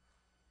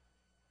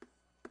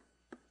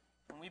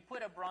 When we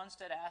put a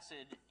Bronsted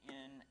acid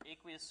in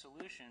aqueous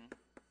solution,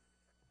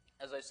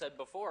 as I said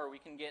before, we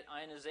can get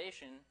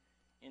ionization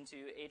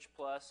into H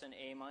plus and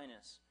A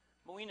minus.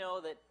 But we know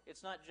that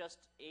it's not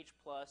just H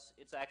plus,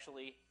 it's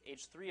actually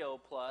H3O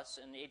plus,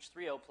 and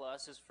H3O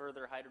plus is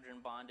further hydrogen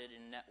bonded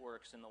in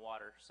networks in the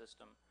water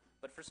system.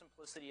 But for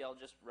simplicity, I'll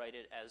just write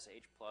it as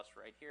H plus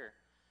right here.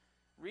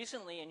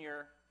 Recently in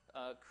your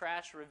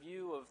crash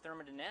review of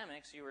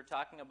thermodynamics, you were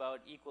talking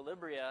about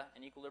equilibria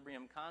and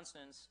equilibrium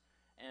constants,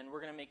 and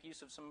we're going to make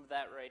use of some of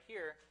that right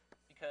here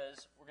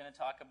because we're going to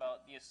talk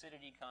about the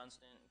acidity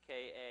constant,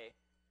 Ka.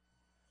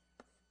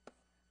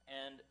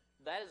 And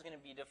that is going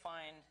to be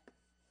defined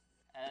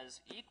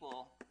as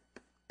equal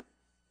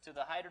to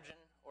the hydrogen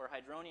or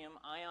hydronium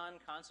ion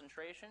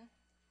concentration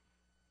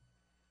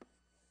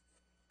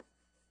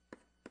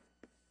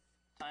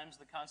times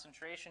the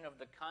concentration of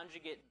the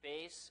conjugate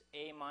base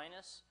A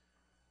minus.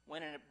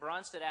 When a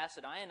Bronsted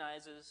acid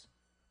ionizes,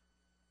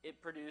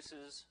 it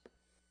produces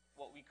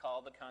what we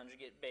call the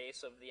conjugate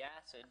base of the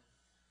acid.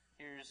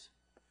 Here's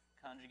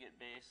conjugate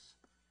base.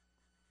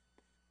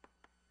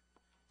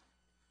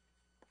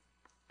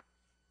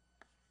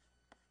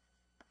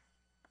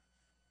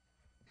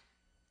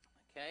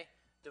 Okay,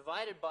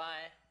 divided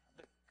by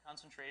the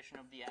concentration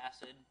of the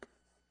acid,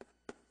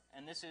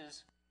 and this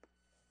is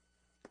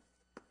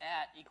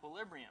at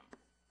equilibrium.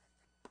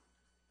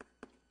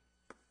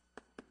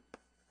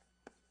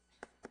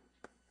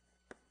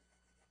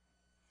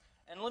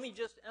 And let me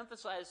just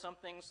emphasize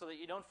something so that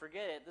you don't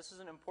forget it. This is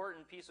an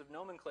important piece of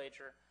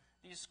nomenclature.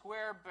 These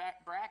square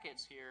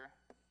brackets here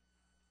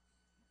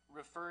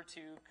refer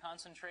to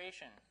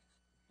concentration,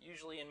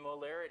 usually in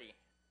molarity.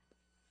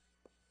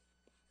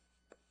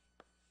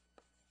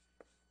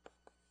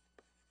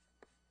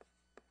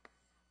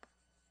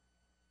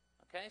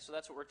 Okay, so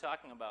that's what we're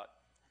talking about.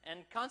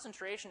 And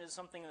concentration is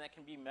something that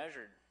can be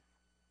measured.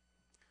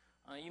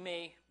 You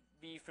may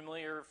be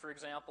familiar, for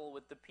example,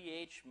 with the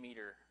pH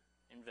meter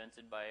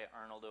invented by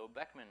Arnold O.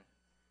 Beckman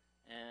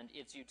and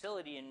its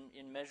utility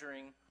in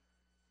measuring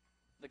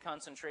the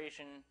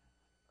concentration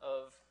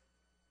of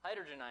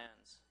hydrogen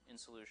ions in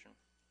solution.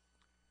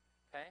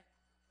 Okay?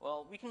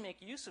 Well, we can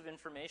make use of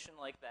information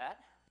like that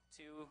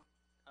to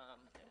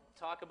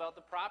talk about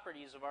the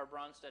properties of our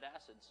Bronsted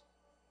acids.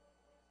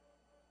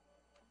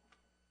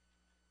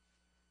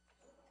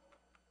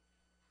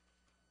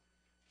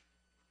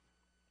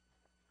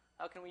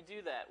 How can we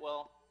do that?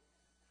 Well,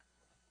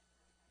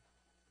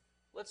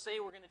 let's say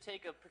we're going to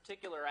take a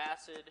particular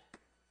acid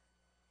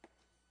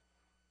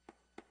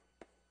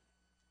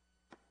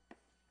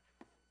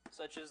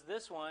such as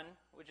this one,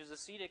 which is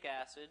acetic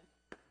acid.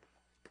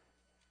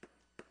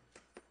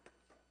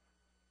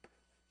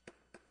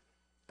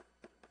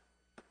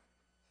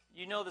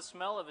 You know the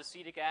smell of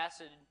acetic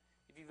acid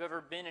if you've ever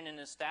been in an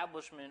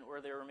establishment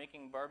where they were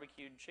making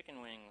barbecued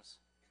chicken wings.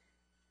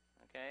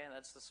 Okay,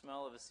 that's the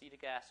smell of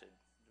acetic acid.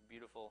 It's a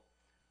beautiful,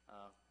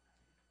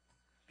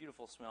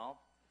 beautiful smell.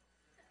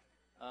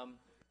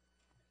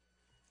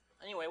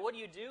 Anyway, what do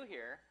you do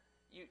here?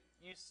 You're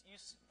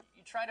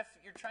trying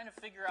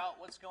to figure out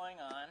what's going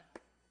on.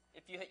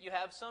 If you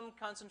have some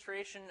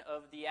concentration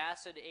of the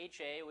acid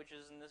HA, which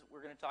is in this,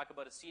 we're going to talk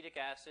about acetic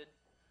acid,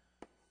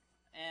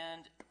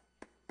 and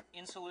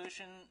in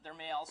solution there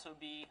may also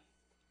be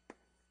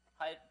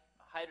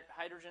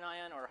hydrogen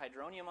ion or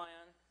hydronium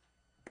ion,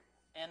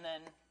 and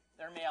then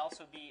there may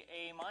also be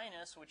A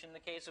minus, which in the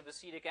case of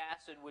acetic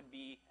acid would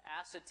be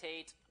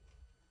acetate.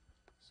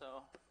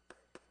 So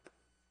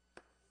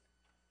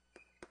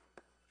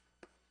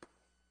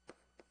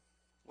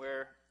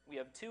where we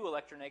have two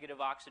electronegative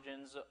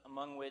oxygens,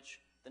 among which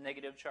the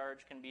negative charge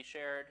can be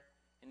shared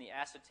in the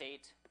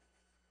acetate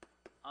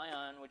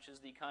ion, which is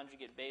the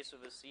conjugate base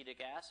of acetic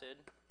acid.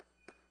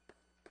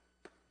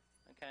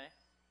 Okay,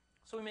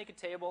 so we make a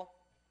table.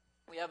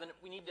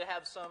 We need to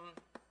have some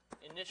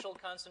initial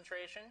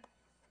concentration.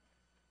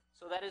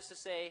 So that is to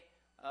say,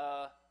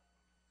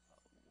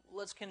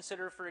 let's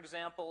consider, for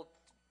example,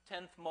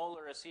 10th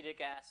molar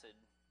acetic acid.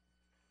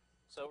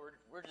 So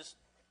we're just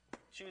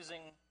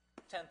choosing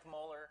 10th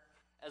molar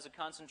as a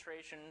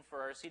concentration for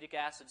our acetic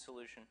acid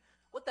solution.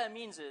 What that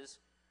means is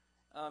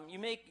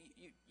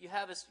you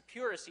have a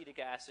pure acetic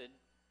acid,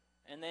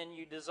 and then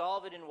you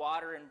dissolve it in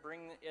water and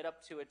bring it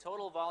up to a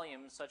total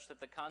volume such that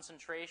the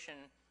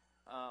concentration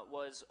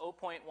was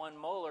 0.1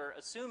 molar,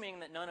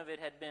 assuming that none of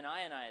it had been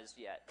ionized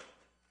yet.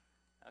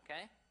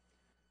 Okay?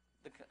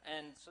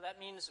 And so that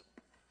means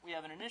we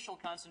have an initial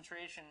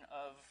concentration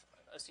of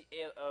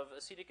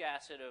acetic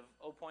acid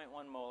of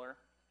 0.1 molar.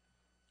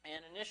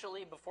 And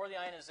initially, before the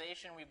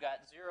ionization, we've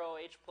got 0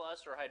 H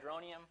plus or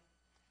hydronium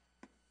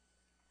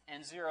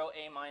and 0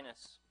 A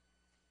minus.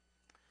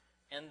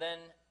 And then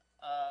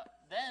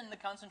the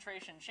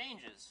concentration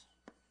changes.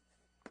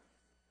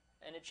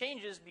 And it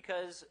changes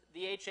because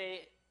the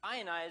HA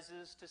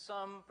ionizes to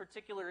some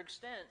particular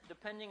extent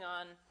depending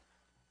on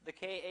the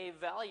Ka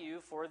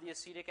value for the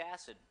acetic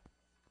acid.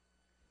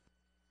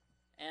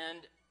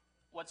 And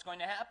what's going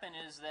to happen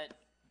is that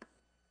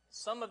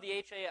some of the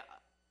HA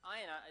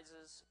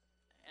ionizes,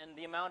 and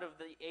the amount of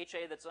the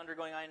HA that's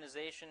undergoing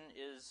ionization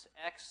is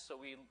X, so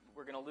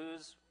we're going to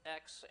lose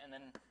X, and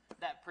then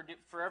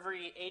for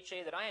every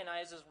HA that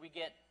ionizes, we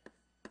get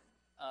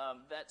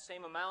that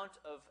same amount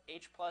of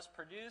H plus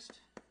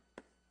produced,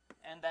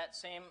 and that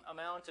same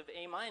amount of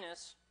A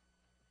minus.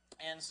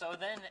 And so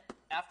then,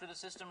 after the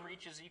system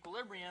reaches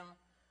equilibrium,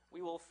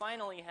 we will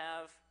finally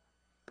have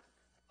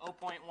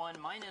 0.1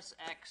 minus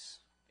X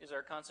is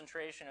our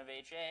concentration of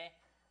HA,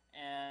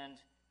 and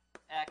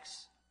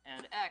X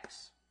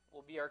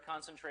will be our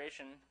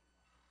concentrations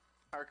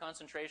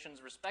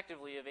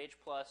respectively of H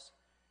plus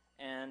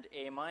and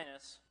A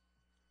minus.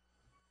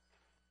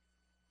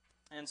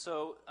 And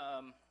so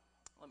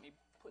let me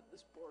put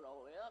this board all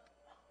the way up.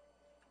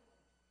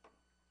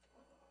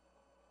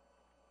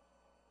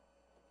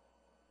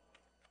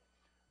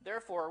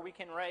 Therefore, we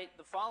can write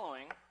the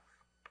following,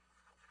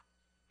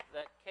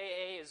 that Ka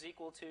is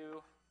equal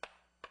to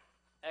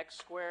x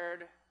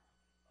squared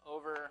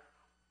over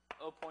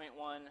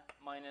 0.1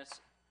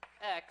 minus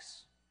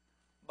x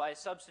by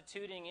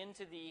substituting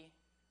into the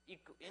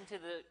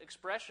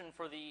expression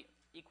for the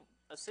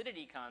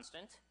acidity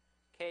constant.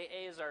 Ka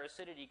is our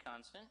acidity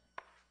constant.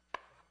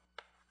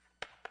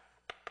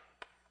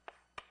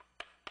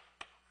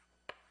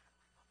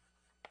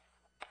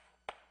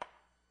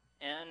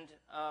 And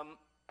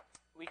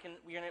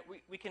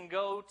we can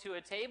go to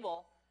a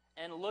table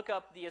and look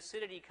up the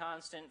acidity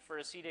constant for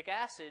acetic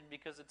acid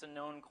because it's a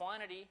known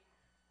quantity,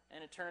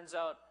 and it turns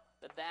out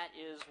that that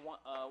is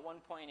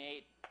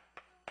 1.8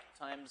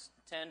 times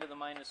 10 to the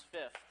minus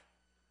fifth.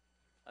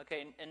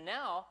 Okay, and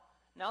now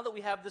that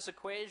we have this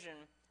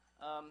equation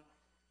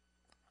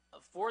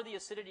for the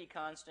acidity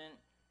constant,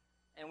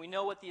 and we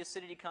know what the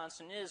acidity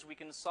constant is, we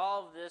can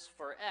solve this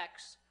for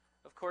x.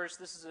 Of course,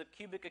 this is a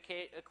cubic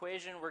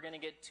equation. We're going to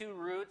get two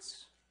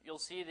roots. You'll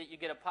see that you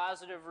get a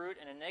positive root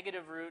and a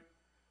negative root.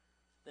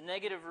 The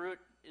negative root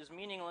is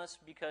meaningless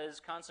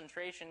because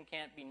concentration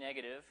can't be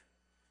negative.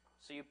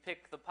 So you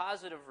pick the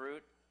positive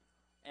root,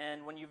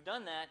 and when you've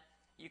done that,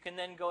 you can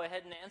then go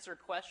ahead and answer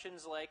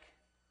questions like,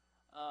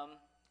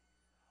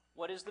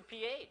 what is the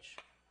pH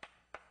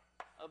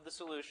of the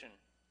solution?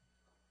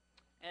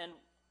 And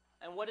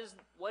what is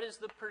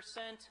the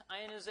percent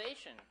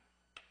ionization?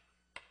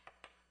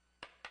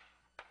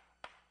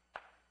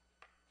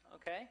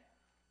 Okay?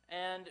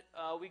 And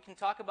we can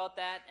talk about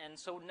that. And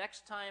so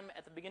next time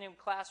at the beginning of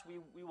class,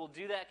 we will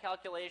do that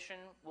calculation.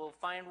 We'll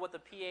find what the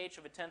pH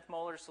of a 10th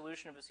molar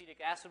solution of acetic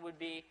acid would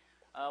be.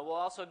 We'll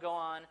also go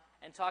on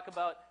and talk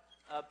about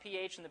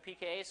pH in the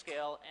pKa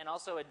scale, and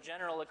also a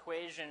general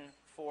equation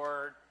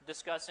for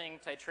discussing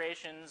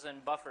titrations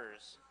and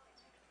buffers.